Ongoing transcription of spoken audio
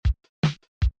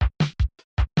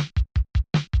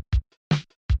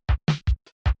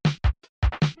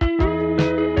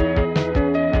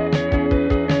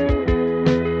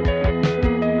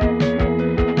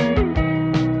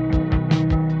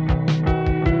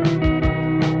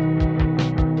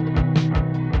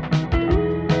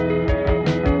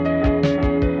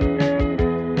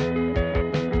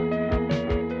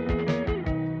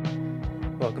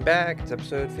It's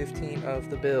episode 15 of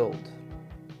The Build.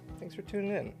 Thanks for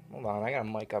tuning in. Hold on, I got a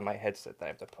mic on my headset that I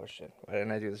have to push in. Why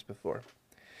didn't I do this before?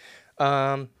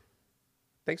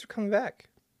 Thanks for coming back.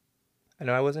 I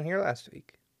know I wasn't here last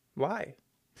week. Why?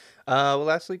 Well,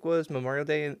 last week was Memorial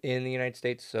Day in the United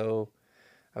States, so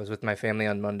I was with my family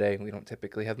on Monday. We don't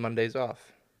typically have Mondays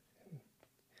off.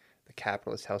 The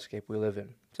capitalist hellscape we live in.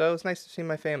 So it was nice to see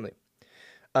my family.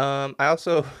 I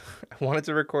also wanted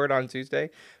to record on Tuesday,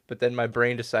 but then my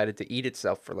brain decided to eat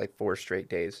itself for like 4 straight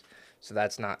days. So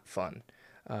that's not fun.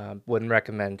 Wouldn't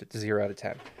recommend it. 0 out of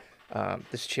 10.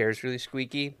 This chair is really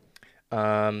squeaky.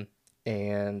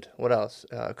 And what else?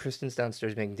 Kristen's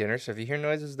downstairs making dinner. So if you hear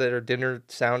noises that are dinner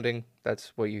sounding,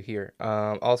 that's what you hear.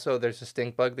 Also, there's a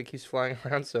stink bug that keeps flying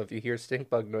around. So if you hear stink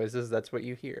bug noises, that's what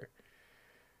you hear.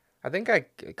 I think I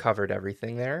covered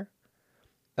everything there.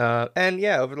 And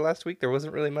yeah, over the last week, there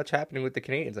wasn't really much happening with the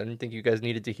Canadians. I didn't think you guys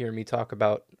needed to hear me talk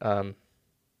about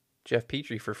Jeff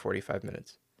Petrie for 45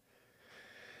 minutes.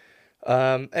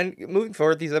 And moving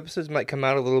forward, these episodes might come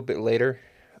out a little bit later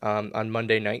on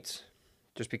Monday nights,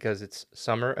 just because it's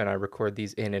summer and I record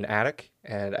these in an attic.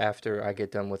 And after I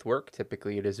get done with work,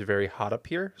 typically it is very hot up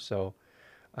here. So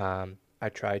I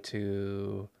try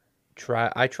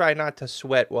not to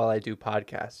sweat while I do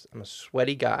podcasts. I'm a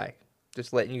sweaty guy.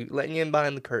 Just letting you in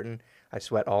behind the curtain. I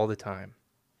sweat all the time.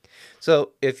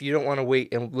 So if you don't want to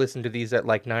wait and listen to these at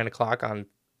like 9 o'clock on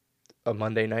a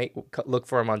Monday night, look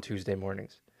for them on Tuesday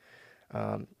mornings.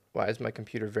 Why is my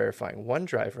computer verifying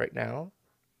OneDrive right now?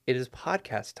 It is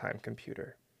podcast time,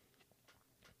 computer.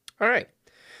 All right.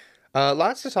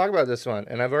 Lots to talk about this one,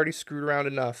 and I've already screwed around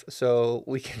enough, so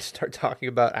we can start talking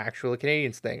about actual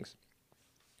Canadians things.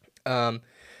 I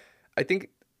think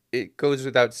it goes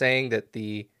without saying that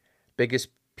the biggest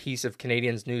piece of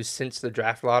Canadians news since the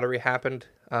draft lottery happened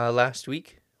last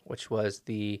week, which was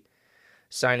the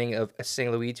signing of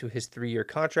St. Louis to his 3-year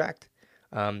contract,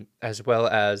 as well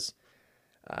as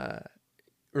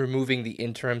removing the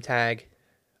interim tag.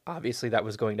 Obviously, that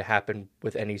was going to happen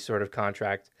with any sort of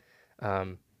contract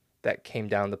that came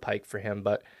down the pike for him,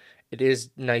 but it is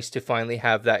nice to finally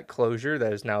have that closure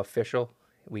that is now official.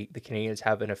 The Canadians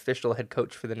have an official head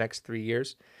coach for the next 3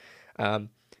 years.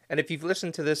 And if you've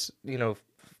listened to this,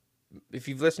 if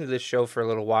you've listened to this show for a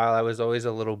little while, I was always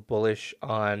a little bullish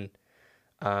on,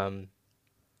 the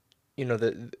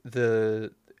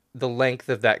length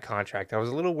of that contract. I was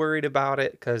a little worried about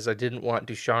it because I didn't want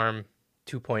Ducharme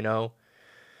 2.0.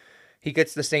 He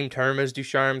gets the same term as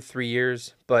Ducharme, 3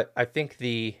 years, but I think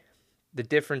the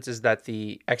difference is that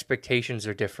the expectations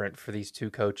are different for these two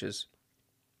coaches.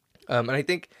 And I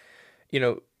think,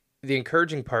 the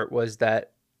encouraging part was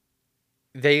that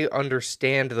they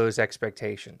understand those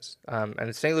expectations.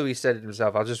 And St. Louis said it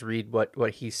himself. I'll just read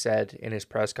what he said in his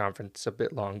press conference. It's a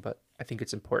bit long, but I think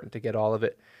it's important to get all of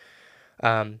it.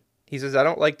 He says, "I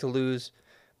don't like to lose,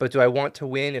 but do I want to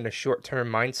win in a short-term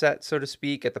mindset, so to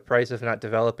speak, at the price of not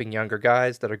developing younger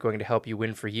guys that are going to help you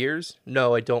win for years?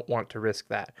 No, I don't want to risk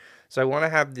that. So I want to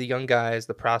have the young guys,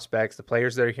 the prospects, the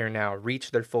players that are here now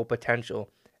reach their full potential.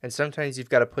 And sometimes you've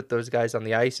got to put those guys on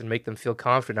the ice and make them feel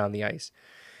confident on the ice.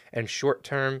 And short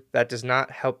term, that does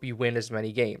not help you win as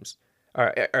many games.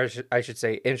 Or I should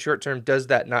say, in short term, does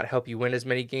that not help you win as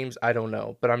many games? I don't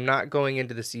know. But I'm not going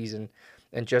into the season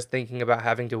and just thinking about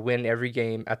having to win every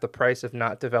game at the price of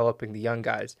not developing the young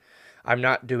guys. I'm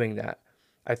not doing that.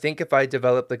 I think if I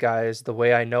develop the guys the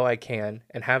way I know I can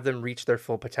and have them reach their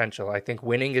full potential, I think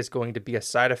winning is going to be a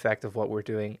side effect of what we're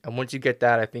doing. And once you get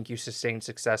that, I think you sustain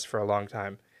success for a long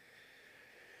time."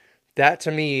 That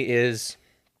to me is...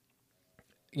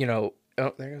 oh,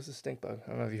 there goes the stink bug. I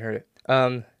don't know if you heard it.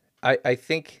 I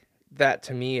think that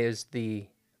to me is the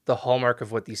hallmark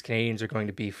of what these Canadians are going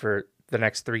to be for the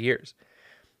next 3 years.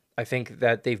 I think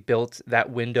that they've built that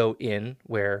window in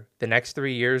where the next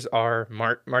 3 years are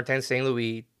Martin St.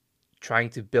 Louis trying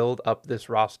to build up this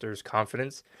roster's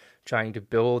confidence, trying to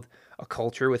build a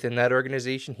culture within that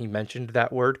organization. He mentioned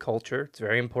that word, culture. It's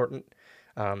very important.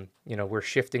 We're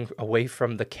shifting away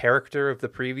from the character of the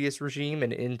previous regime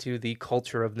and into the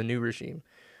culture of the new regime,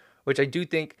 which I do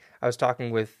think, I was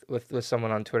talking with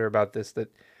someone on Twitter about this,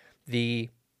 that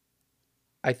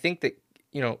I think that,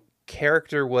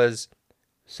 character was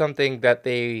something that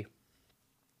the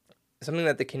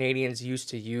Canadians used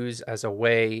to use as a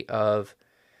way of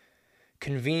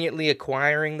conveniently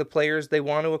acquiring the players they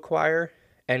want to acquire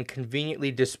and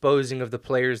conveniently disposing of the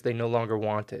players they no longer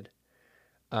wanted.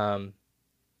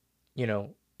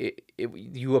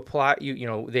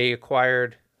 They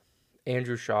acquired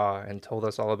Andrew Shaw and told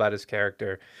us all about his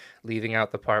character, leaving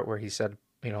out the part where he said,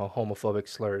 homophobic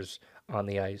slurs on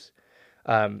the ice.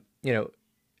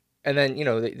 And then,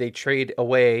 they trade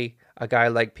away a guy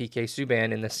like PK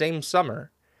Subban in the same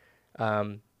summer,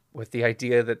 with the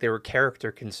idea that there were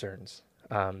character concerns.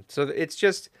 So it's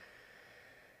just,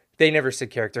 they never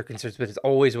said character concerns, but it's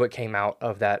always what came out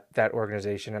of that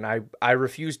organization. And I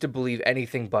refuse to believe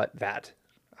anything but that.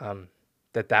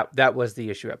 That was the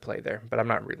issue at play there. But I'm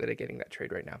not really getting that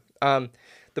trade right now.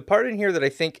 The part in here that I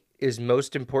think is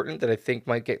most important, that I think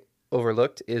might get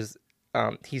overlooked, is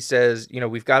he says,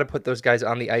 we've got to put those guys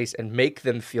on the ice and make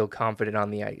them feel confident on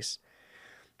the ice.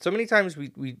 So many times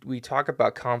we talk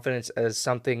about confidence as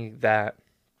something that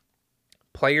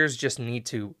players just need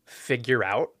to figure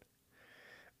out.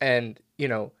 And,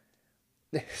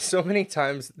 so many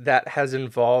times that has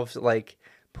involved like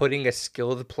putting a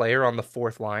skilled player on the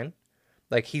fourth line.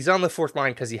 Like, he's on the fourth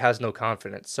line because he has no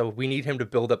confidence. So we need him to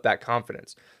build up that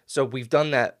confidence. So we've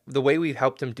done that. The way we've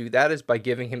helped him do that is by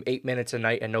giving him 8 minutes a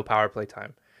night and no power play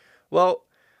time. Well,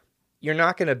 you're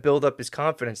not going to build up his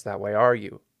confidence that way, are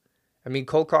you? I mean,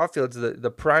 Cole Caulfield's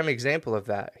the prime example of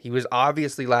that. He was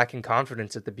obviously lacking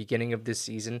confidence at the beginning of this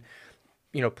season,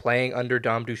 playing under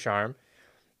Dom Ducharme.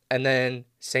 And then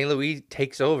St. Louis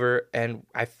takes over, and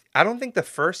I don't think the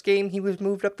first game he was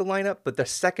moved up the lineup, but the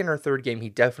second or third game he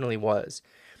definitely was.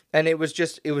 And it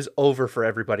was over for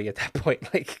everybody at that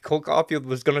point. Like, Cole Caulfield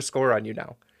was going to score on you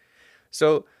now.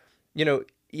 So,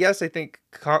 yes, I think,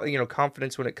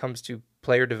 confidence when it comes to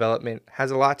player development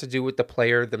has a lot to do with the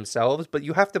player themselves, but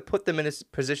you have to put them in a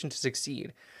position to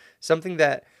succeed. Something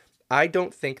that I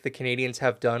don't think the Canadians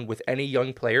have done with any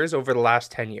young players over the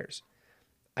last 10 years.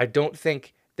 I don't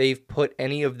think they've put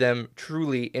any of them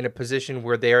truly in a position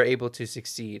where they are able to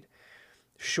succeed.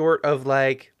 Short of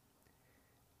like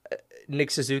Nick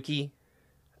Suzuki,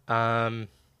 Arturi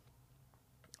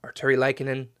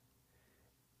Lehkonen,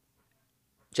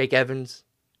 Jake Evans.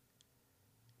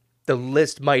 The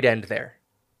list might end there.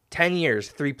 10 years,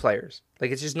 3 players.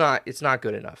 Like, it's not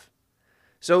good enough.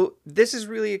 So this is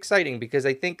really exciting because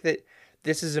I think that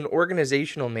this is an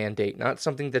organizational mandate, not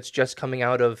something that's just coming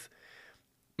out of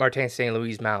Martin St.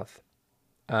 Louis' mouth.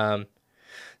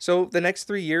 So the next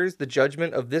 3 years, the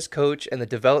judgment of this coach and the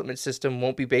development system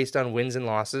won't be based on wins and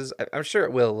losses. I'm sure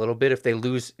it will a little bit if they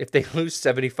lose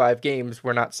 75 games.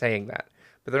 We're not saying that,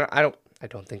 but I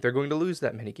don't think they're going to lose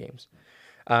that many games.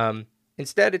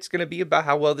 Instead, it's going to be about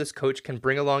how well this coach can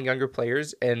bring along younger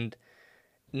players and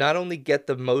not only get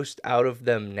the most out of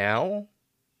them now,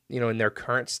 in their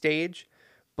current stage,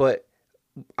 but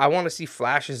I want to see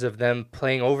flashes of them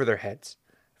playing over their heads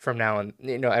from now on,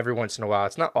 every once in a while.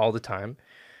 It's not all the time.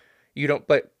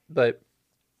 But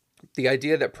the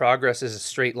idea that progress is a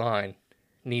straight line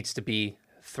needs to be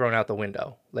thrown out the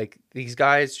window. Like, these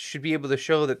guys should be able to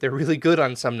show that they're really good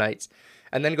on some nights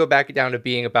and then go back down to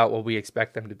being about what we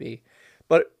expect them to be.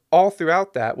 But all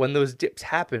throughout that, when those dips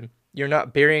happen, you're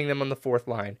not burying them on the fourth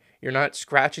line. You're not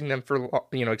scratching them for,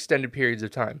 extended periods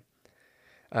of time.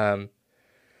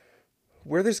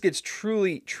 Where this gets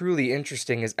truly, truly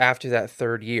interesting is after that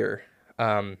third year,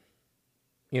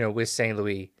 with St.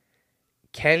 Louis.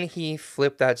 Can he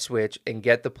flip that switch and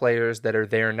get the players that are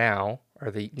there now,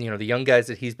 or the young guys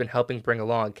that he's been helping bring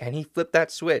along? Can he flip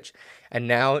that switch? And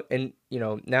now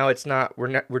it's not,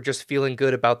 we're just feeling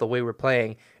good about the way we're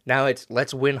playing. Now it's,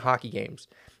 let's win hockey games.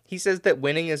 He says that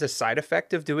winning is a side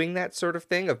effect of doing that sort of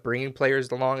thing, of bringing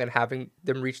players along and having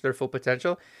them reach their full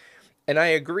potential. And I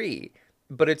agree,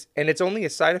 but it's only a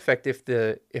side effect if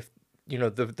the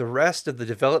rest of the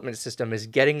development system is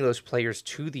getting those players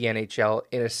to the NHL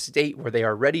in a state where they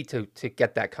are ready to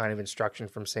get that kind of instruction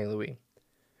from St. Louis.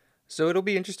 So it'll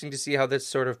be interesting to see how this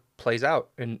sort of plays out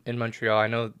in Montreal. I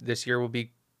know this year will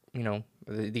be,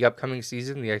 the upcoming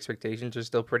season, the expectations are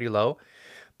still pretty low.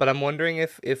 But I'm wondering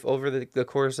if over the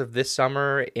course of this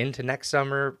summer into next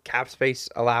summer, cap space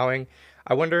allowing,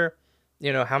 I wonder,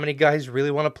 how many guys really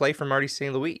want to play for Marty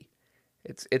St. Louis.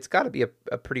 It's got to be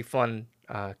a pretty fun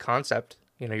concept.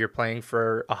 You're playing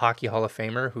for a hockey Hall of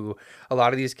Famer who a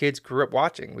lot of these kids grew up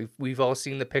watching. We've all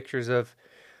seen the pictures of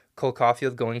Cole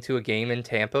Caulfield going to a game in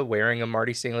Tampa wearing a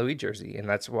Marty St. Louis jersey, and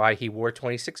that's why he wore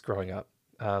 26 growing up.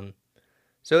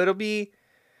 So it'll be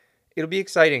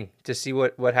exciting to see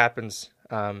what happens.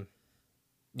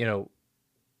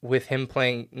 With him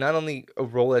playing not only a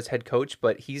role as head coach,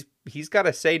 but he's got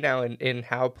a say now in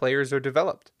how players are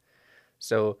developed.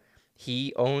 So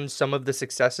he owns some of the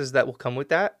successes that will come with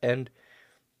that, and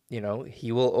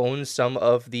he will own some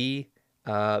of the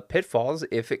pitfalls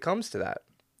if it comes to that.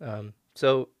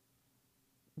 So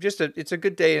it's a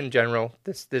good day in general.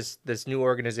 This new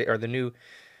organization, or the new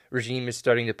regime, is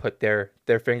starting to put their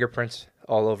fingerprints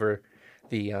all over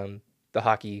the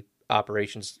hockey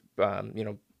operations.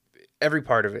 Every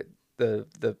part of it,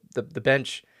 the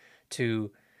bench,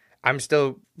 to I'm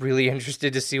still really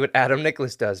interested to see what Adam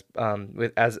Nicholas does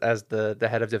with as the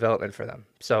head of development for them.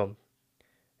 So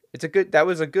that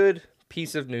was a good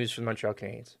piece of news for the Montreal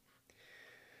Canadiens.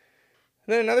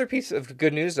 And then another piece of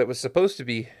good news that was supposed to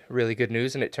be really good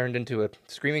news, and it turned into a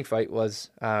screaming fight, was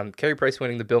Carey Price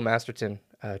winning the Bill Masterton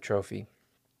trophy.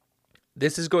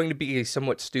 This is going to be a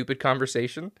somewhat stupid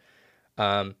conversation.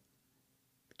 Do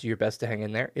your best to hang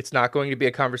in there. It's not going to be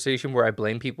a conversation where I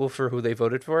blame people for who they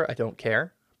voted for. I don't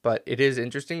care. But it is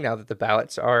interesting now that the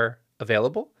ballots are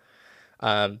available.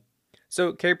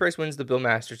 So Carey Price wins the Bill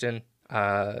Masterton.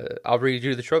 I'll read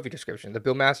you the trophy description. The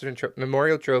Bill Masterton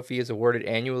Memorial Trophy is awarded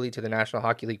annually to the National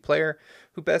Hockey League player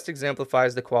who best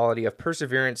exemplifies the quality of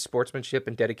perseverance, sportsmanship,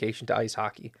 and dedication to ice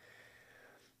hockey.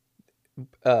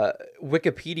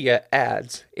 Wikipedia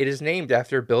adds, it is named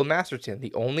after Bill Masterton,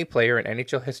 the only player in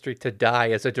NHL history to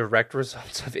die as a direct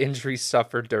result of injuries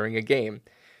suffered during a game.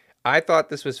 I thought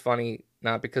this was funny,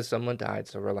 not because someone died,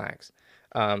 so relax.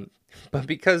 But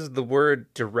because the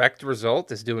word direct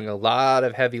result is doing a lot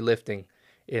of heavy lifting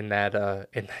in that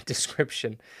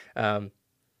description. Sure,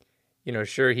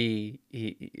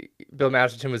 Bill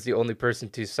Masterton was the only person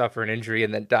to suffer an injury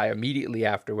and then die immediately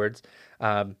afterwards.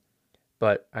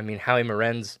 But I mean, Howie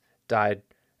Morenz died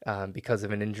because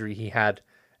of an injury he had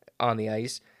on the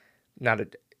ice.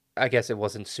 I guess it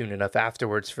wasn't soon enough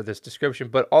afterwards for this description,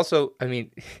 but also, I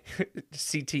mean,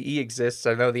 CTE exists.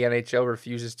 I know the NHL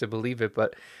refuses to believe it,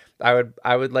 but I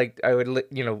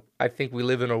think we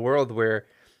live in a world where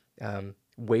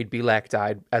Wade Belak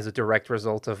died as a direct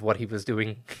result of what he was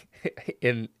doing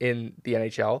in the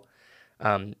NHL.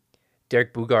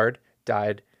 Derek Bugard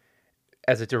died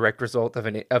as a direct result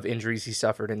of injuries he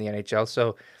suffered in the NHL.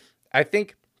 So I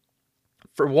think,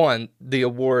 for one, the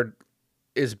award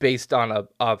is based on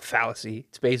a fallacy.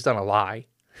 It's based on a lie,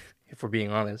 if we're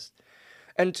being honest.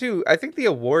 And two, I think the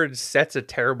award sets a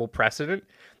terrible precedent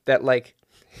that,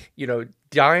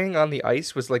 dying on the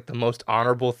ice was like the most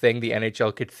honorable thing the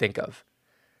NHL could think of.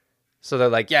 So they're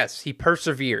like, yes, he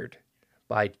persevered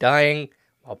by dying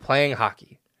while playing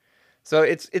hockey. So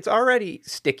it's already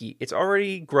sticky. It's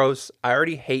already gross. I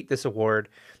already hate this award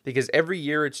because every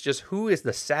year it's just, who is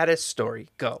the saddest story?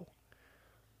 Go.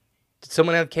 Did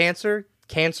someone have cancer?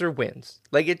 Cancer wins.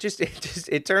 Like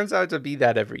it turns out to be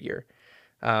that every year.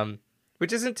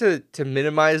 Which isn't to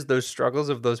minimize those struggles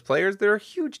of those players. They're a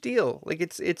huge deal. Like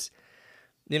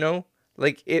winning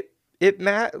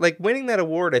that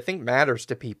award, I think, matters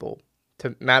to people.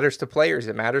 Matters to players.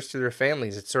 It matters to their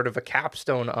families. It's sort of a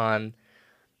capstone on,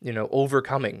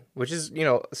 overcoming, which is,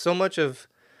 so much of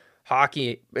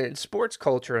hockey and sports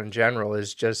culture in general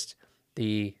is just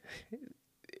the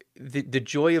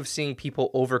joy of seeing people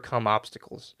overcome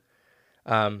obstacles.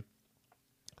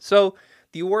 So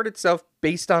the award itself,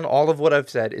 based on all of what I've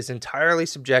said, is entirely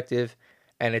subjective,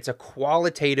 and it's a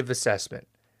qualitative assessment.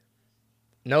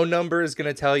 No number is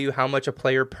going to tell you how much a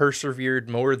player persevered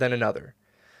more than another.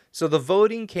 So the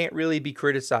voting can't really be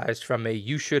criticized from a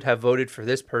you should have voted for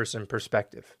this person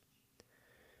perspective.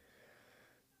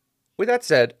 With that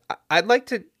said, I want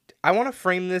to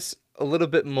frame this a little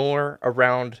bit more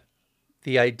around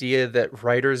the idea that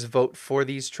writers vote for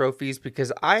these trophies,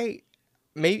 because I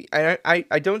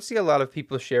don't see a lot of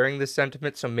people sharing this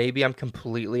sentiment, so maybe I'm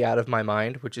completely out of my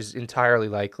mind, which is entirely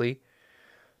likely.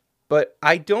 But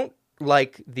I don't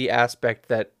like the aspect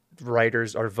that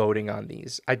writers are voting on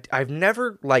these. I've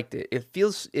never liked it. It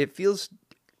feels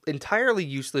entirely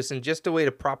useless and just a way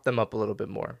to prop them up a little bit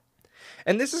more.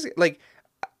 And this is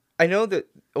I know that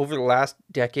over the last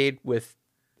decade, with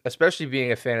especially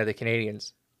being a fan of the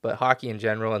Canadiens, but hockey in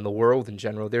general and the world in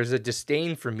general, there's a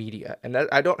disdain for media, and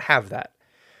I don't have that.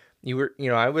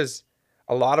 I was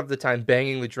a lot of the time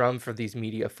banging the drum for these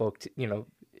media folk.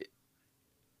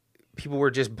 People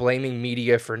were just blaming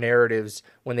media for narratives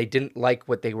when they didn't like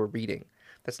what they were reading.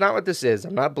 That's not what this is.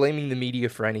 I'm not blaming the media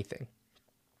for anything.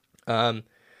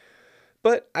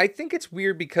 But I think it's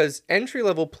weird because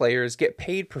entry-level players get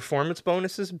paid performance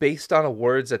bonuses based on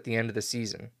awards at the end of the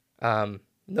season.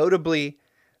 Notably,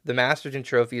 the Masterton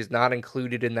Trophy is not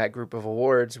included in that group of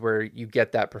awards where you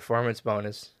get that performance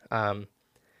bonus. And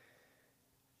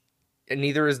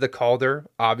neither is the Calder,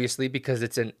 obviously, because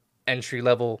it's an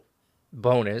entry-level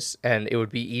bonus, and it would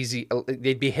be easy.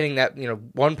 They'd be hitting that,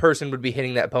 one person would be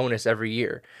hitting that bonus every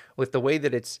year. With the way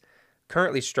that it's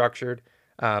currently structured,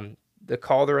 the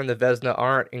Calder and the Vezina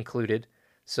aren't included.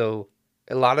 So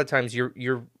a lot of times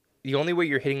you're the only way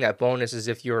you're hitting that bonus is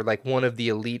if you're like one of the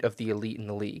elite in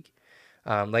the league.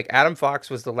 Like Adam Fox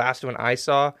was the last one I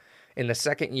saw. In the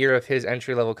second year of his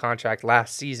entry-level contract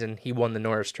last season, he won the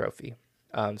Norris Trophy.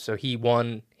 So he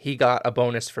got a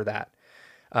bonus for that.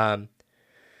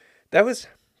 That was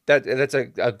that's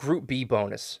a Group B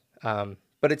bonus.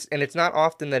 But it's not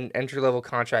often that an entry level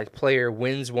contract player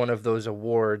wins one of those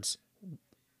awards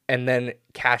and then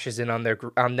cashes in on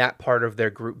on that part of their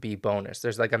Group B bonus.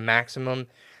 There's like a maximum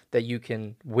that you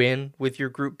can win with your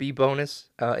Group B bonus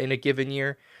in a given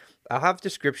year. I'll have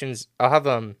descriptions. I'll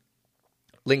have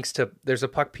links to. There's a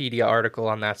Puckpedia article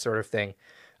on that sort of thing.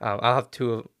 I'll have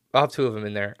two of them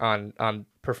in there on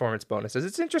performance bonuses.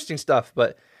 It's interesting stuff,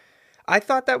 but I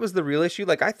thought that was the real issue.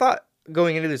 Like, I thought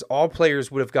going into this, all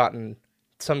players would have gotten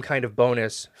some kind of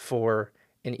bonus for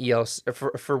an ELC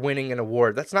for winning an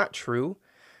award. That's not true.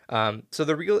 So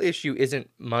the real issue isn't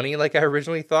money like I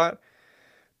originally thought,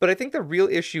 but I think the real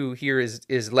issue here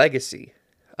is legacy.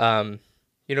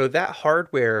 That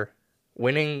hardware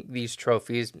winning these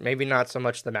trophies, maybe not so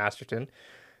much the Masterton,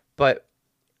 but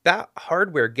that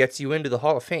hardware gets you into the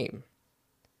Hall of Fame.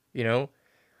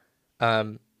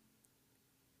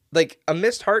 Like a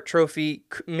missed Hart trophy,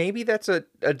 maybe that's a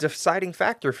deciding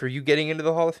factor for you getting into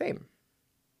the Hall of Fame.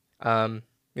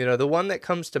 The one that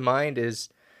comes to mind is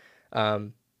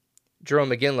Jerome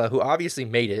McGinley, who obviously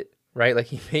made it, right? Like,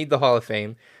 he made the Hall of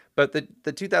Fame. But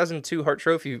the 2002 Hart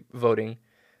Trophy voting,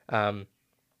 the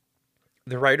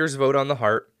writers vote on the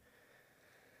Hart.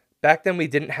 Back then, we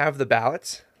didn't have the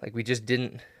ballots. Like, we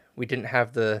didn't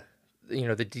have the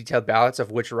detailed ballots of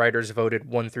which writers voted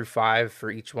 1 through 5 for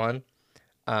each one.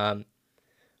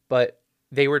 But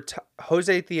they were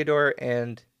Jose Theodore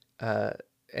and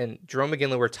Jerome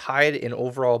McGinley were tied in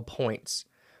overall points,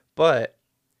 but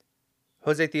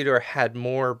Jose Theodore had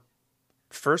more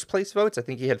first place votes. I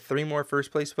think he had 3 more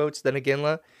first place votes than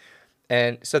McGinley,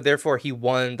 and so therefore he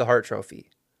won the Hart Trophy.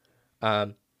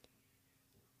 It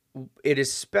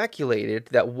is speculated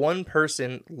that one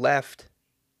person left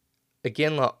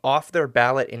McGinley off their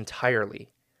ballot entirely.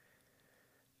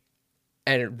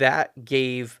 And that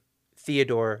gave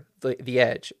Theodore the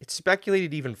edge. It's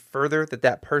speculated even further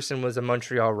that person was a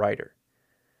Montreal writer.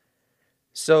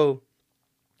 So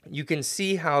you can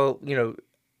see how, an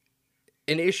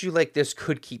issue like this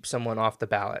could keep someone off the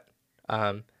ballot.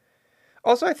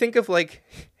 Also, I think of, like,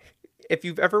 if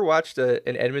you've ever watched an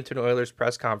Edmonton Oilers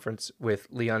press conference with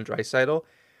Leon Draisaitl,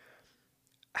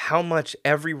 how much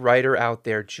every writer out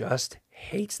there just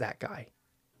hates that guy.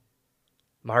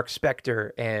 Mark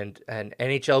Spector and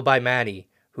NHL by Maddie,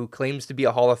 who claims to be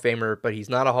a Hall of Famer, but he's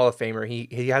not a Hall of Famer.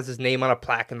 He has his name on a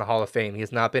plaque in the Hall of Fame. He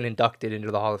has not been inducted into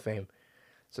the Hall of Fame.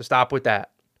 So stop with that.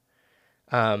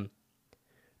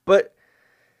 But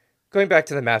going back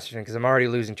to the Masterton, because I'm already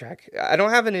losing track, I don't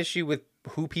have an issue with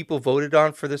who people voted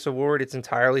on for this award. It's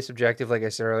entirely subjective, like I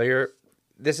said earlier.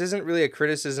 This isn't really a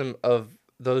criticism of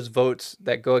those votes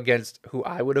that go against who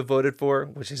I would have voted for,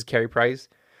 which is Carey Price.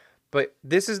 But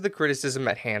this is the criticism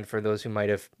at hand for those who might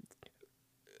have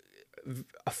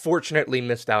fortunately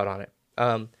missed out on it.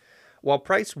 While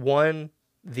Price won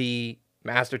the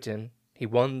Masterton, he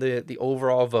won the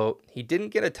overall vote, he didn't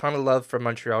get a ton of love from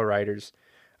Montreal writers.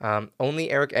 Only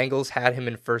Eric Engels had him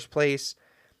in first place.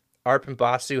 Arpon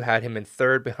Basu had him in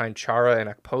third behind Chara and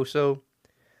Okposo.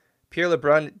 Pierre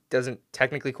Lebrun doesn't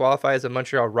technically qualify as a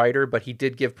Montreal writer, but he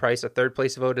did give Price a third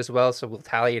place vote as well, so we'll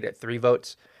tally it at 3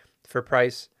 votes for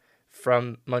Price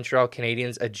from Montreal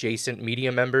Canadiens adjacent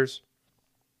media members.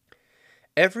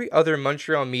 Every other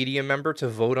Montreal media member to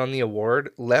vote on the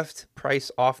award left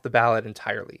Price off the ballot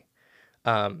entirely,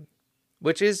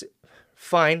 which is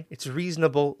fine. It's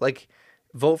reasonable. Like,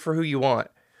 vote for who you want.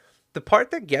 The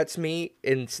part that gets me,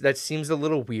 and that seems a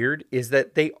little weird, is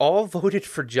that they all voted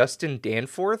for Justin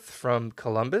Danforth from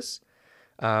Columbus.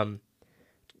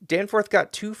 Danforth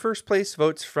got 2 first-place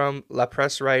votes from La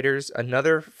Presse writers,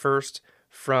 another first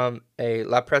from a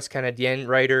La Presse Canadienne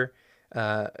writer,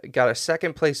 got a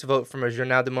second-place vote from a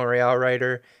Journal de Montréal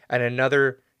writer, and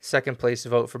another second-place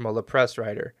vote from a La Presse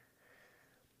writer.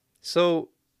 So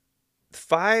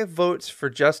 5 votes for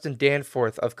Justin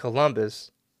Danforth of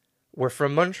Columbus were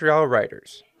from Montreal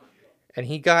writers, and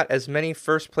he got as many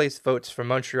first-place votes from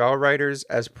Montreal writers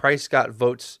as Price got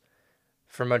votes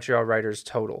for Montreal writers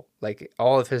total. Like,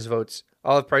 all of his votes,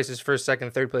 all of Price's first,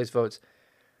 second, third-place votes,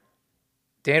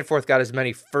 Danforth got as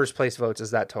many first-place votes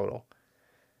as that total.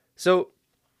 So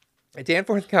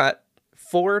Danforth got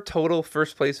 4 total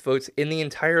first-place votes in the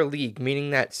entire league, meaning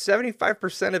that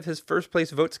 75% of his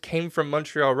first-place votes came from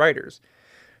Montreal writers.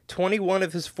 21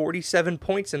 of his 47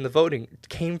 points in the voting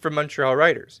came from Montreal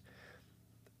writers.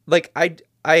 Like, I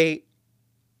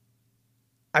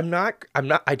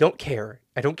don't care.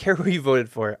 I don't care who you voted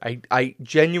for. I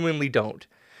genuinely don't.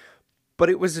 But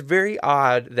it was very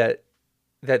odd that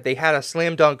they had a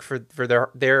slam dunk for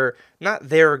their not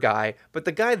their guy, but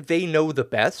the guy they know the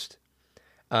best.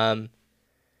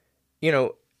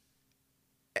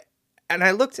 And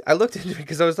I looked into it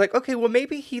because I was like, okay, well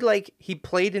maybe he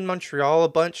played in Montreal a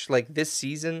bunch like this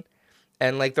season,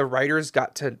 and like the writers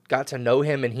got to know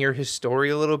him and hear his story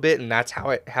a little bit, and that's how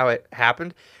it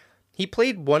happened. He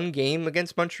played one game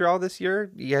against Montreal this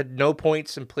year. He had no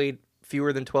points and played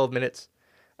fewer than 12 minutes.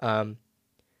 Um,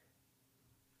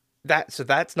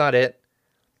 that's not it.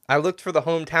 I looked for the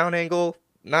hometown angle,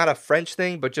 not a French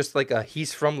thing, but just like a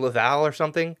he's from Laval or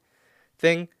something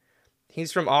thing.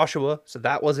 He's from Oshawa, so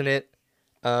that wasn't it.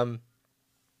 Um,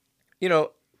 you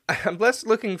know, I'm less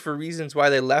looking for reasons why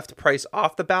they left Price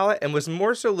off the ballot and was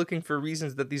more so looking for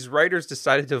reasons that these writers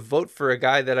decided to vote for a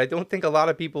guy that I don't think a lot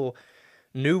of people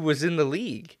knew was in the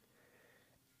league.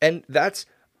 And that's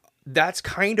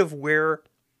kind of where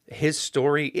his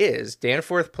story is.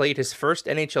 Danforth played his first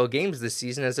NHL games this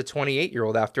season as a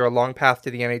 28-year-old after a long path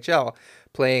to the NHL,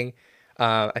 playing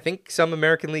I think some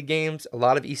American League games, a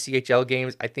lot of ECHL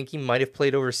games. I think he might have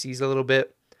played overseas a little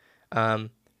bit. And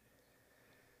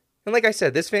like I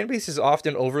said, this fan base is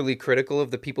often overly critical of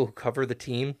the people who cover the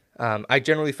team. I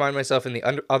generally find myself in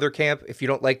the other camp. If you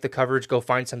don't like the coverage, go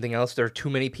find something else. There are too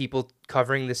many people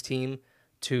covering this team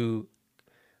to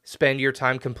spend your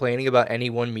time complaining about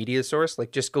any one media source.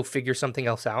 Like, just go figure something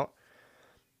else out.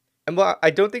 And while I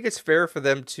don't think it's fair I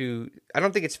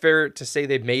don't think it's fair to say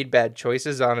they made bad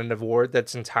choices on an award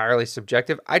that's entirely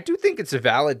subjective. I do think it's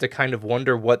valid to kind of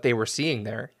wonder what they were seeing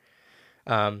there.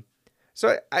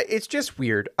 So it's just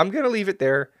weird. I'm going to leave it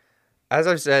there. As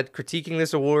I've said, critiquing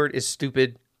this award is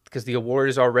stupid because the award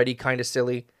is already kind of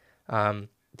silly.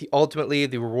 Ultimately,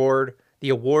 the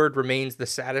award remains the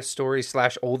saddest story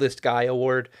 / oldest guy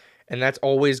award, and that's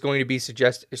always going to be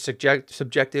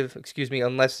subjective.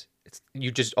 Unless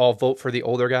you just all vote for the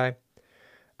older guy.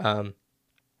 I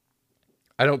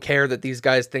don't care that these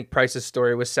guys think Price's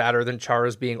story was sadder than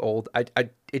Chara's being old.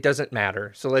 It doesn't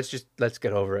matter. So let's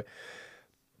get over it.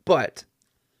 But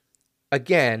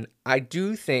again, I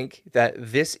do think that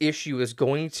this issue is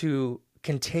going to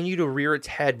continue to rear its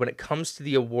head when it comes to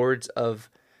the awards of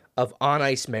on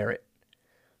ice merit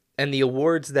and the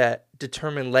awards that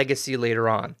determine legacy later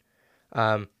on.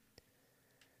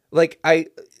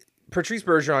 Patrice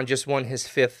Bergeron just won his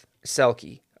fifth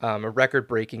Selke, a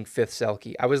record-breaking fifth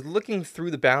Selke. I was looking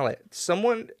through the ballot.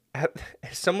 Someone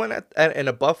in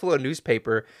a Buffalo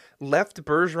newspaper left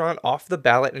Bergeron off the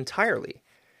ballot entirely.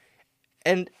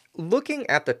 And looking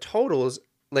at the totals,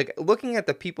 like looking at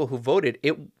the people who voted,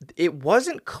 it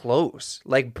wasn't close.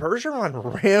 Like,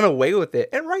 Bergeron ran away with it,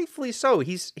 and rightfully so.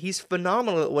 He's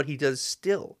phenomenal at what he does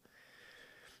still.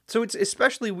 So it's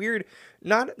especially weird.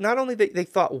 Not only they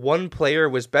thought one player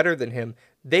was better than him,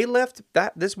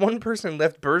 this one person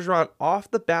left Bergeron off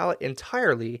the ballot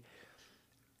entirely,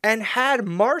 and had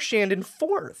Marchand in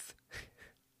fourth.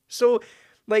 So,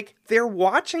 like, they're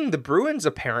watching the Bruins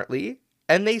apparently,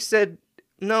 and they said,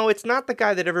 no, it's not the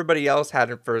guy that everybody else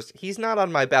had in first. He's not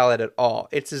on my ballot at all.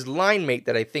 It's his line mate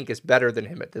that I think is better than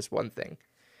him at this one thing.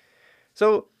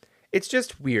 So it's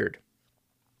just weird.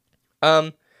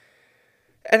 And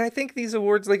I think these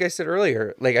awards, like I said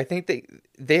earlier, like I think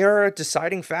they are a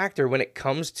deciding factor when it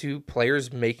comes to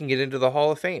players making it into the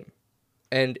Hall of Fame.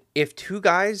 And if two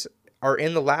guys are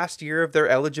in the last year of their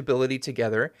eligibility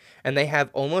together and they have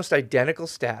almost identical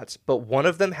stats, but one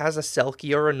of them has a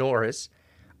Selke or a Norris,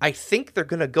 I think they're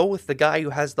going to go with the guy who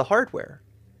has the hardware.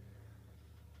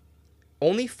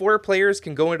 Only 4 players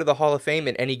can go into the Hall of Fame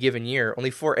in any given year. Only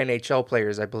 4 NHL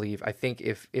players, I believe. I think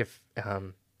if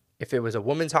it was a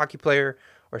women's hockey player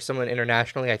or someone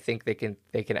internationally, I think they can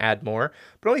add more.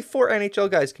 But only 4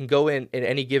 NHL guys can go in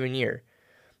any given year.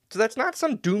 So that's not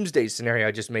some doomsday scenario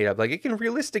I just made up. Like, it can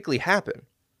realistically happen.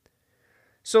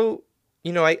 So,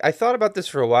 I thought about this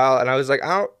for a while, and I was like,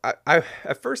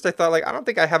 at first I thought, like, I don't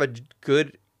think I have a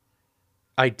good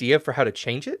idea for how to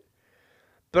change it.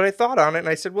 But I thought on it, and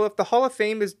I said, well, if the Hall of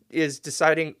Fame is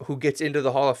deciding who gets into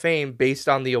the Hall of Fame based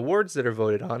on the awards that are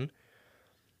voted on,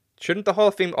 shouldn't the Hall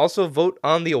of Fame also vote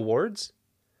on the awards?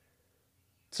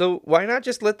 So why not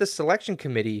just let the selection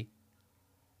committee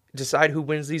decide who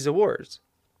wins these awards?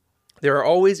 There are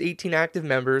always 18 active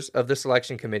members of the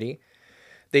selection committee.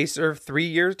 They serve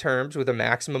 3-year terms with a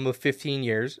maximum of 15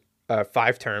 years,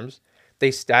 5 terms.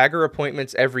 They stagger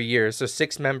appointments every year, so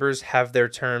 6 members have their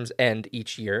terms end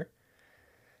each year.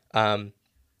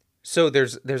 So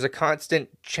there's a constant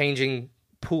changing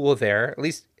pool there, at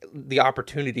least the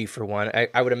opportunity for one.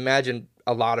 I would imagine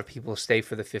a lot of people stay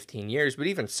for the 15 years, but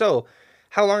even so,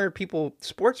 how long are people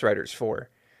sports writers for?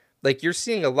 Like, you're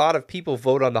seeing a lot of people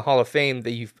vote on the Hall of Fame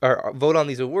or vote on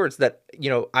these awards that,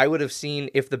 I would have seen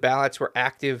if the ballots were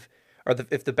active or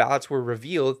if the ballots were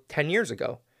revealed 10 years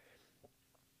ago.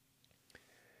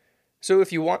 So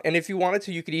if you wanted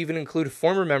to, you could even include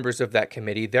former members of that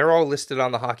committee. They're all listed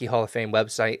on the Hockey Hall of Fame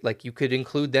website. Like, you could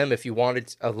include them if you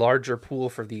wanted a larger pool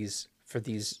for these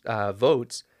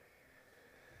votes.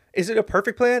 Is it a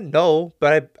perfect plan? No,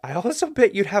 but I also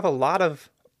bet you'd have a lot of,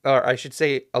 or I should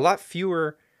say, a lot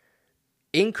fewer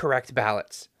incorrect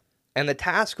ballots. And the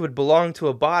task would belong to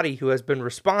a body who has been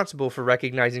responsible for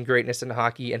recognizing greatness in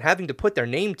hockey and having to put their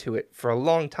name to it for a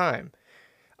long time.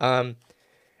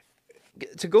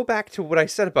 To go back to what I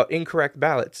said about incorrect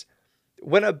ballots,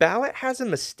 when a ballot has a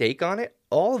mistake on it,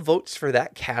 all votes for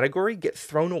that category get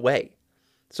thrown away.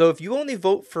 So if you only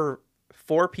vote for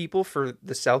 4 people for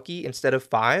the Selke instead of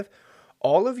 5,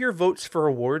 all of your votes for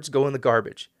awards go in the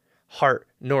garbage. Hart,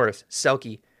 Norris,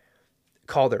 Selke,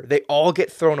 Calder, they all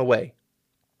get thrown away.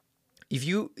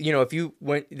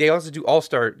 They also do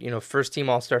All-Star, first team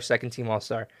All-Star, second team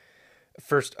All-Star,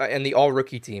 first, and the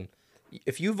all-rookie team.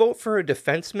 If you vote for a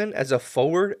defenseman as a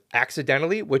forward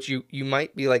accidentally, which you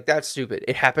might be like, that's stupid.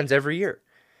 It happens every year.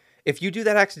 If you do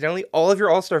that accidentally, all of your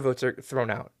All-Star votes are thrown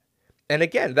out. And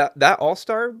again, that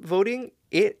All-Star voting,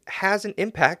 it has an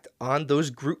impact on those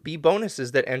Group B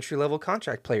bonuses that entry-level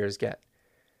contract players get.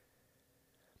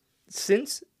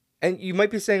 And you might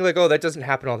be saying like, oh, that doesn't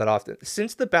happen all that often.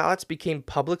 Since the ballots became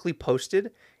publicly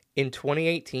posted in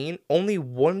 2018, only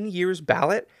 1 year's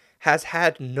ballot has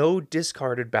had no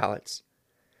discarded ballots.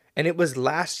 And it was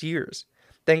last year's,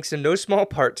 thanks in no small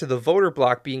part to the voter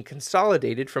block being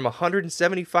consolidated from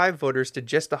 175 voters to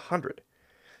just 100.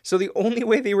 So the only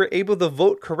way they were able to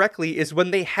vote correctly is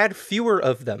when they had fewer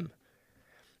of them.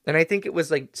 And I think it was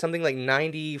like something like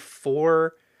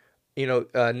 94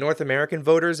 North American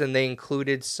voters, and they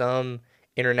included some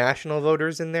international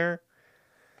voters in there.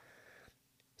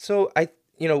 So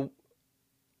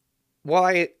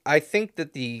while I think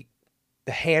that the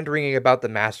hand-wringing about the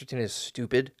Masterton is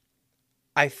stupid,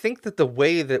 I think that the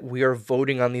way that we are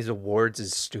voting on these awards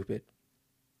is stupid.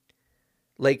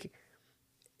 Like,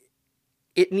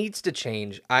 it needs to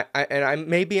change.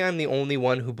 Maybe I'm the only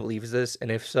one who believes this, and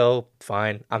if so,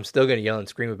 fine. I'm still going to yell and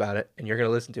scream about it, and you're going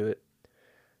to listen to it.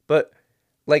 But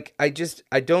like, I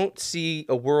don't see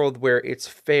a world where it's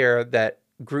fair that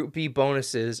Group B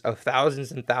bonuses of thousands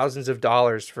and thousands of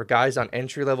dollars for guys on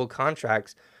entry-level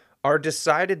contracts are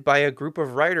decided by a group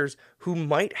of writers who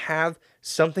might have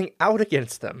something out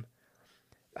against them.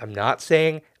 I'm not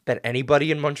saying that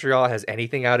anybody in Montreal has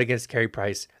anything out against Carey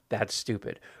Price. That's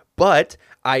stupid. But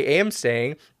I am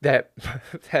saying that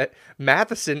that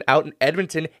Matheson out in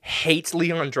Edmonton hates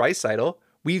Leon Draisaitl.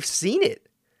 We've seen it.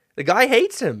 The guy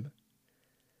hates him.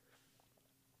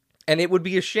 And it would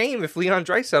be a shame if Leon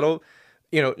Draisaitl,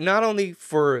 not only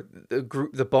for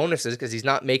the bonuses, because he's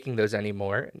not making those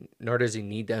anymore, nor does he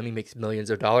need them. He makes millions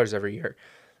of dollars every year.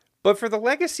 But for the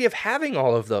legacy of having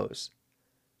all of those.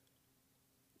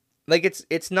 Like,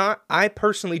 it's not, I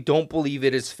personally don't believe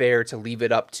it is fair to leave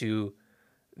it up to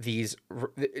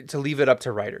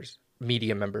writers,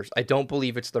 media members. I don't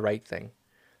believe it's the right thing.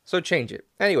 So change it.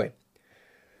 Anyway.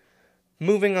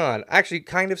 Moving on, actually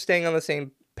kind of staying on the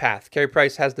same path. Carey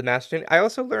Price has the Masterton. I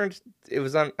also learned, it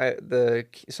was on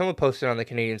someone posted on the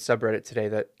Canadian subreddit today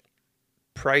that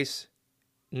Price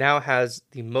now has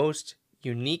the most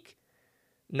unique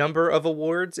number of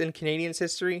awards in Canadians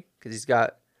history, because he's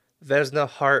got Vezina,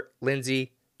 Hart,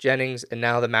 Lindsay, Jennings, and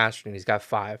now the Masterton. He's got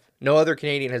 5. No other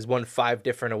Canadian has won 5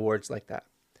 different awards like that.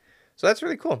 So that's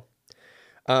really cool.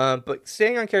 But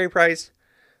staying on Carey Price,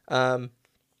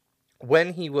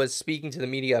 when he was speaking to the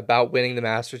media about winning the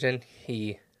Masterton,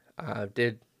 he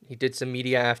did some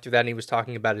media after that, and he was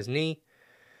talking about his knee.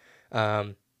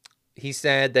 He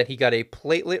said that he got a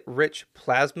platelet-rich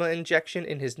plasma injection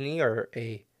in his knee, or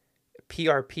a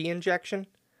PRP injection.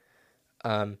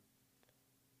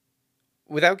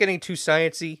 Without getting too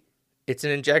sciencey, it's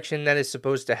an injection that is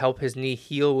supposed to help his knee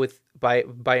heal by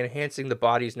enhancing the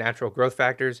body's natural growth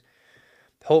factors,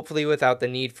 hopefully without the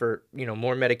need for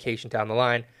more medication down the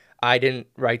line. I didn't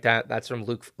write that. That's from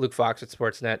Luke Fox at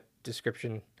Sportsnet.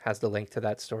 Description has the link to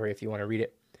that story if you want to read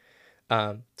it.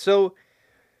 So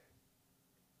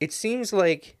it seems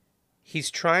like he's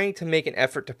trying to make an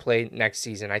effort to play next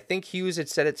season. I think Hughes had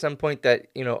said at some point that,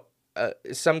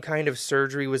 some kind of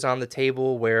surgery was on the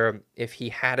table where if he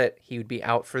had it, he would be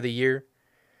out for the year.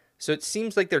 So it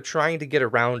seems like they're trying to get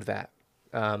around that.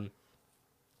 And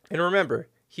remember,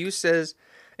 Hughes says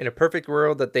in a perfect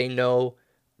world that they know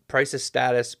Price's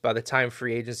status by the time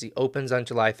free agency opens on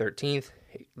July 13th.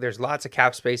 There's lots of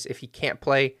cap space if he can't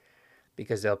play,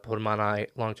 because they'll put him on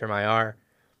long-term IR.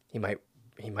 He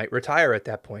might retire at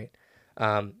that point.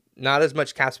 Not as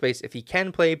much cap space if he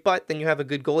can play, but then you have a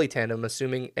good goalie tandem,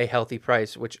 assuming a healthy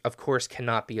Price, which of course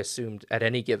cannot be assumed at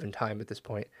any given time at this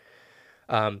point.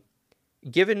 Um,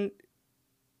 Given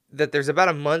that there's about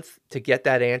a month to get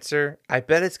that answer, I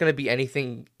bet it's going to be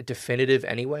anything definitive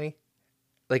anyway.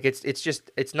 Like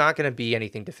it's not going to be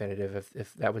anything definitive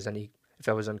if that was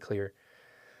unclear.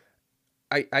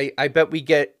 I bet we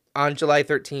get on July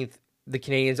 13th, the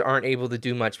Canadians aren't able to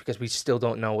do much because we still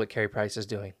don't know what Carey Price is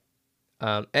doing.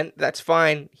 And that's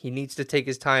fine. He needs to take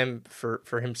his time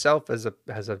for himself as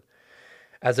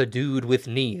a dude with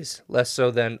knees, less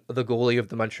so than the goalie of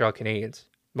the Montreal Canadiens.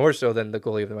 More so than the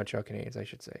goalie of the Montreal Canadiens, I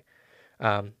should say.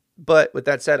 But with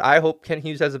that said, I hope Ken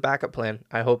Hughes has a backup plan.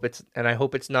 I hope it's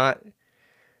not,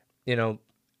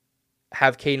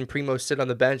 have Caden Primo sit on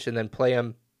the bench and then play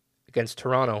him against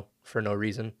Toronto for no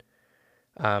reason.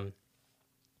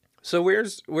 So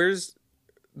where's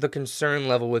the concern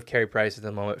level with Carey Price at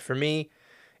the moment? For me,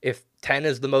 if 10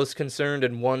 is the most concerned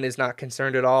and 1 is not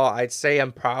concerned at all, I'd say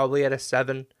I'm probably at a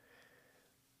 7.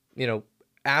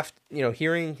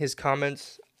 Hearing his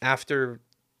comments after,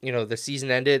 the season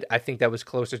ended, I think that was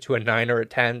closer to a 9 or a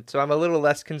 10. So I'm a little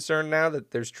less concerned now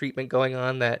that there's treatment going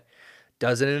on that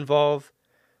doesn't involve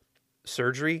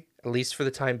surgery, at least for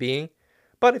the time being.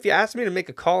 But if you ask me to make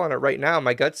a call on it right now,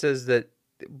 my gut says that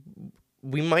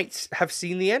we might have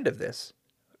seen the end of this,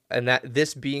 and that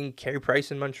this being Carey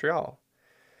Price in Montreal,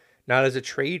 not as a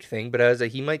trade thing, but as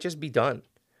he might just be done.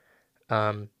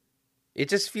 It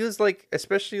just feels like,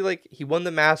 especially like he won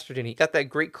the Masterton, he got that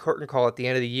great curtain call at the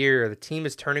end of the year. The team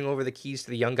is turning over the keys to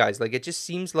the young guys. Like it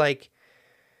seems like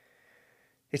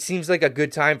a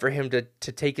good time for him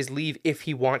to take his leave if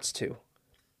he wants to.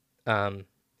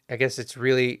 I guess it's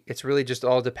really just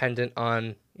all dependent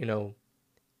on,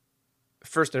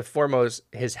 first and foremost,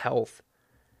 his health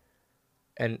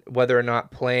and whether or not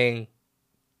playing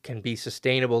can be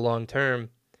sustainable long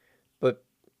term. But,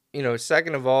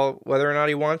 second of all, whether or not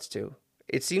he wants to.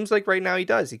 It seems like right now he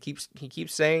does. He keeps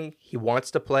saying he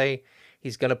wants to play.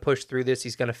 He's going to push through this.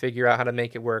 He's going to figure out how to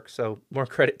make it work. So more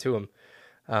credit to him.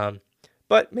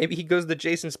 But maybe he goes the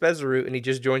Jason Spezza route and he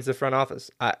just joins the front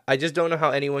office. I just don't know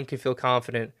how anyone can feel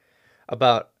confident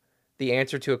about the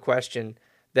answer to a question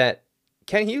that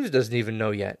Ken Hughes doesn't even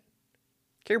know yet.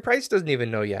 Carey Price doesn't even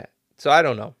know yet. So I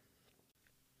don't know.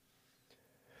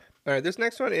 All right, this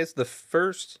next one is the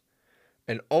first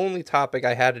and only topic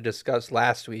I had to discuss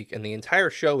last week, and the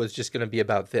entire show was just going to be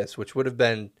about this, which would have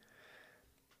been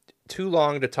too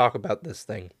long to talk about this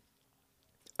thing.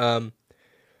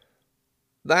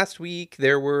 Last week,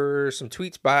 there were some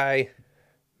tweets by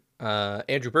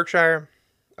Andrew Berkshire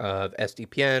of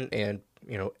SDPN and,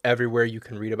 everywhere you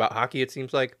can read about hockey, it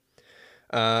seems like.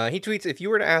 He tweets, if you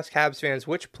were to ask Habs fans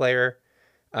which player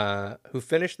who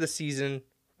finished the season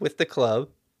with the club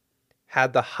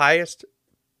had the highest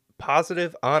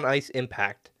positive on-ice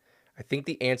impact, I think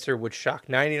the answer would shock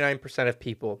 99% of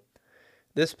people.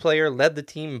 This player led the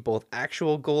team in both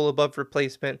actual goal above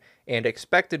replacement and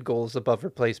expected goals above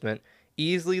replacement,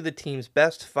 easily the team's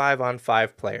best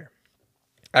 5-on-5 player.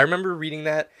 I remember reading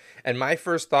that, and my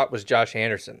first thought was Josh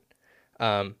Anderson,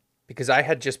 because I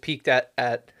had just peeked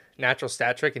at Natural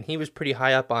Stat Trick, and he was pretty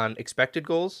high up on expected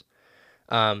goals.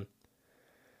 But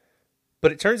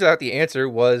it turns out the answer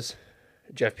was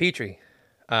Jeff Petrie,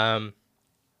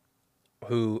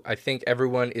 who I think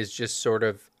everyone is just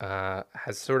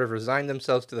has sort of resigned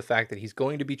themselves to the fact that he's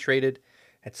going to be traded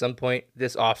at some point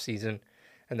this offseason,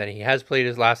 and that he has played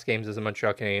his last games as a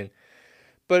Montreal Canadian.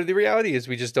 But the reality is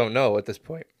we just don't know at this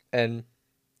point. And,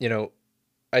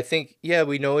 I think,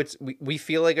 we know we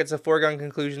feel like it's a foregone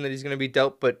conclusion that he's going to be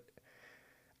dealt, but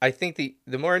I think the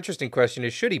more interesting question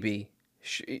is, should he be?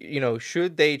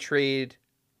 Should they trade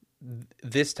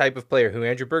this type of player who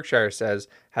Andrew Berkshire says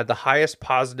had the highest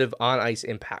positive on-ice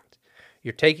impact?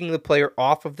 You're taking the player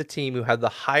off of the team who had the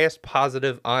highest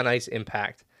positive on-ice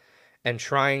impact and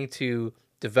trying to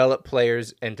develop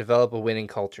players and develop a winning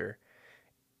culture.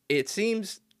 It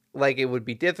seems like it would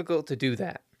be difficult to do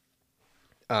that.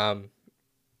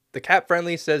 The Cap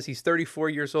Friendly says he's 34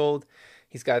 years old.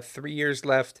 He's got 3 years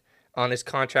left on his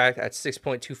contract at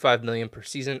 $6.25 million per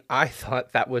season. I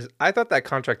thought that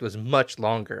contract was much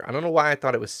longer. I don't know why I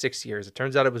thought it was 6 years. It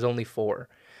turns out it was only 4.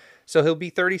 So he'll be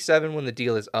 37 when the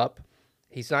deal is up.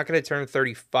 He's not going to turn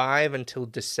 35 until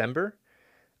December.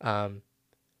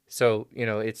 So,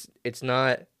 it's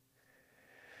not,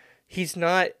 he's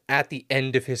not at the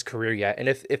end of his career yet. And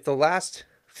if the last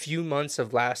few months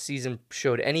of last season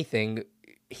showed anything,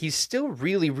 he's still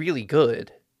really, really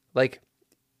good. Like,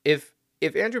 if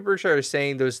Andrew Berkshire is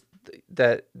saying if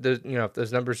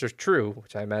those numbers are true,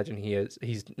 which I imagine he is,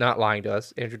 he's not lying to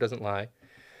us. Andrew doesn't lie.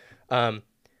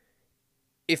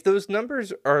 If those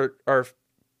numbers are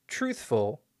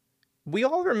truthful, we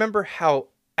all remember how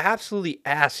absolutely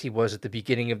ass he was at the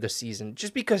beginning of the season,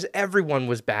 just because everyone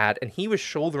was bad and he was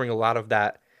shouldering a lot of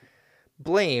that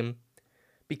blame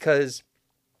because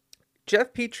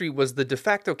Jeff Petrie was the de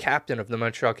facto captain of the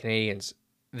Montreal Canadiens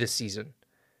this season.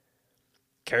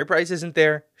 Carey Price isn't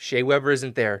there. Shea Weber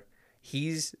isn't there.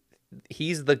 He's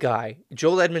the guy.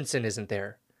 Joel Edmondson isn't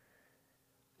there.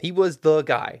 He was the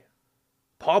guy.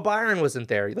 Paul Byron wasn't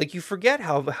there. Like, you forget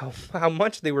how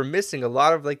much they were missing a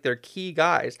lot of like their key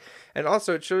guys, and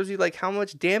also it shows you like how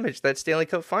much damage that Stanley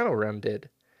Cup final run did.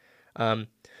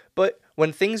 But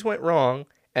when things went wrong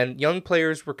and young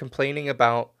players were complaining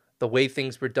about the way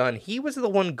things were done, he was the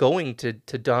one going to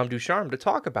Dom Ducharme to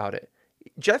talk about it.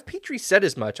 Jeff Petrie said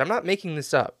as much. I'm not making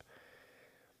this up.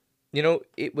 You know,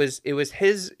 it was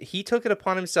he took it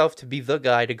upon himself to be the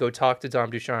guy to go talk to Dom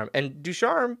Ducharme, and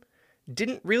Ducharme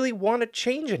didn't really want to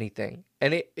change anything,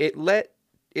 and it led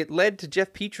to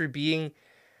Jeff Petrie being,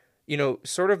 you know,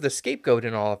 sort of the scapegoat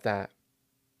in all of that.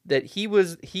 That he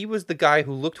was the guy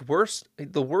who looked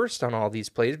the worst on all these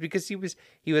plays because he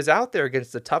was out there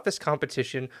against the toughest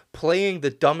competition, playing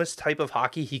the dumbest type of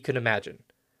hockey he could imagine.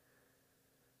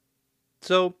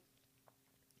 So,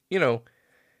 you know,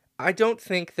 I don't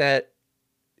think it's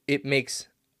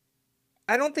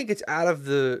out of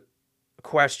the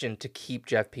question to keep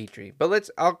Jeff Petrie. But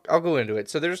I'll go into it.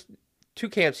 So there's two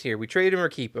camps here. We trade him or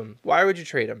keep him. Why would you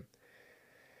trade him?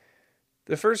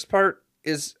 The first part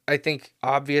is, I think,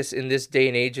 obvious in this day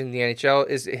and age in the NHL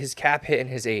is his cap hit and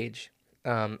his age.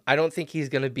 I don't think he's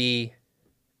going to be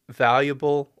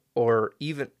valuable or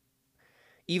even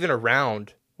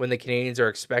around when the Canadiens are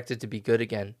expected to be good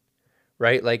again,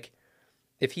 right? Like,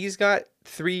 if he's got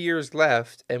 3 years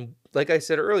left, and like I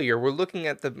said earlier, we're looking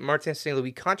at the Martin St.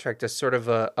 Louis contract as sort of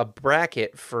a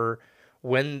bracket for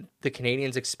when the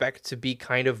Canadiens expect to be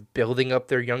kind of building up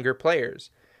their younger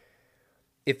players.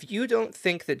 If you don't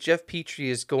think that Jeff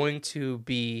Petrie is going to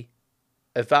be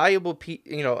a valuable,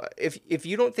 if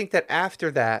you don't think that after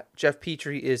that Jeff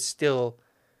Petrie is still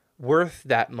worth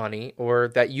that money, or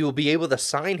that you'll be able to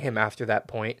sign him after that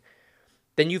point,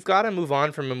 then you've got to move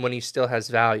on from him when he still has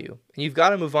value. And you've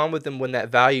got to move on with him when that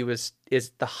value is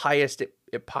the highest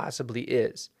it possibly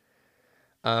is.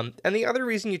 And the other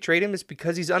reason you trade him is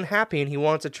because he's unhappy and he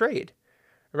wants a trade.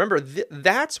 Remember,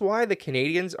 that's why the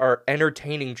Canadiens are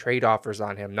entertaining trade offers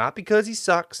on him. Not because he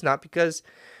sucks, not because,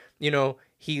 you know,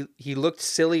 he looked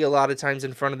silly a lot of times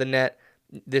in front of the net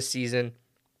this season.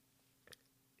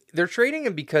 They're trading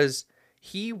him because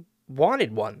he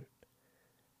wanted one.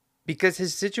 Because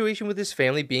his situation with his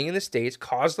family being in the States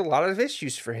caused a lot of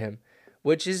issues for him,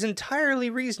 which is entirely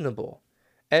reasonable.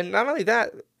 And not only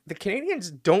that, the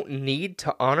Canadiens don't need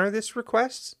to honor this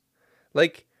request.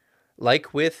 Like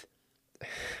with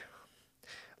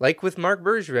Marc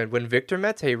Bergevin, when Victor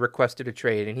Mete requested a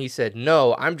trade and he said,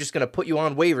 "No, I'm just going to put you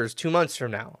on waivers 2 months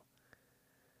from now."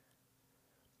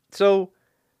 So,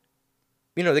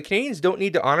 you know, the Canadiens don't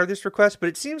need to honor this request, but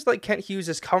it seems like Kent Hughes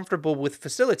is comfortable with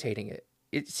facilitating it.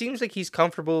 It seems like he's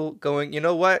comfortable going, you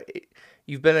know what?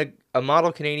 You've been a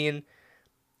model Canadian.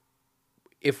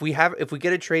 If we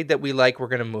get a trade that we like, we're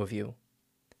going to move you.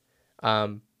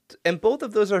 And both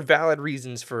of those are valid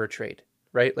reasons for a trade,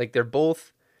 right? Like, they're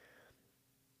both,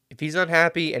 if he's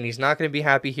unhappy and he's not going to be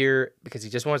happy here because he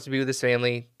just wants to be with his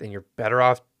family, then you're better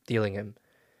off dealing him.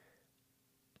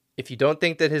 If you don't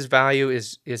think that his value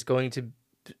is going to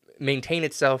maintain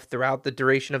itself throughout the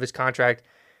duration of his contract,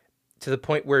 to the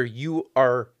point where you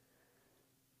are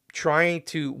trying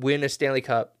to win a Stanley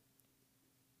Cup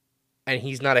and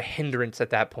he's not a hindrance at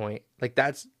that point, like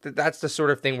that's the sort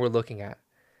of thing we're looking at.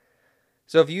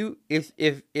 So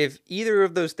if either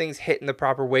of those things hit in the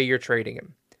proper way, you're trading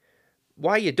him.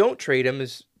 Why you don't trade him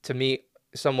is, to me,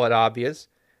 somewhat obvious,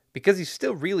 because he's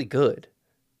still really good.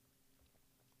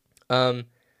 And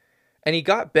he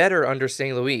got better under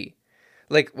St. Louis.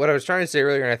 Like what I was trying to say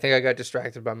earlier, and I think I got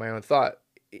distracted by my own thought.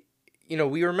 You know,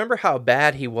 we remember how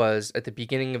bad he was at the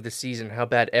beginning of the season, how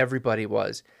bad everybody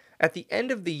was. At the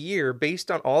end of the year, based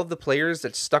on all of the players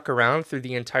that stuck around through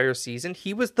the entire season,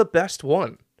 he was the best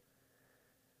one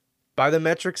by the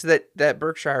metrics that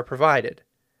Berkshire provided.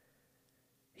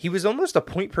 He was almost a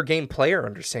point per game player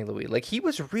under St. Louis. Like, he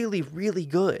was really, really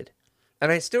good. And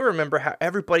I still remember how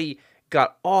everybody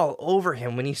got all over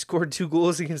him when he scored 2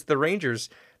 goals against the Rangers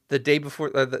the day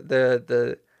before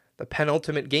the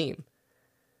penultimate game.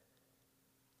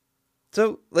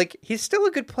 So, like, he's still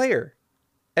a good player.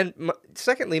 And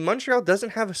secondly, Montreal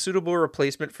doesn't have a suitable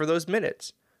replacement for those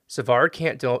minutes. Savard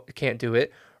can't do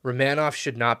it. Romanov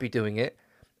should not be doing it.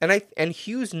 And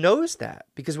Hughes knows that,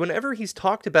 because whenever he's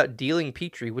talked about dealing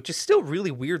Petrie, which is still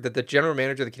really weird that the general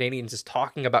manager of the Canadiens is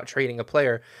talking about trading a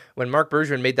player when Mark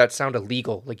Bergevin made that sound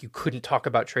illegal, like you couldn't talk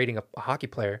about trading a hockey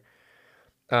player.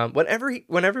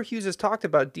 Whenever Hughes has talked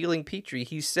about dealing Petrie,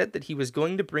 he said that he was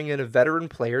going to bring in a veteran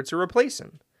player to replace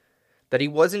him, that he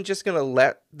wasn't just going to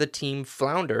let the team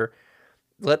flounder,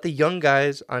 let the young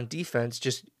guys on defense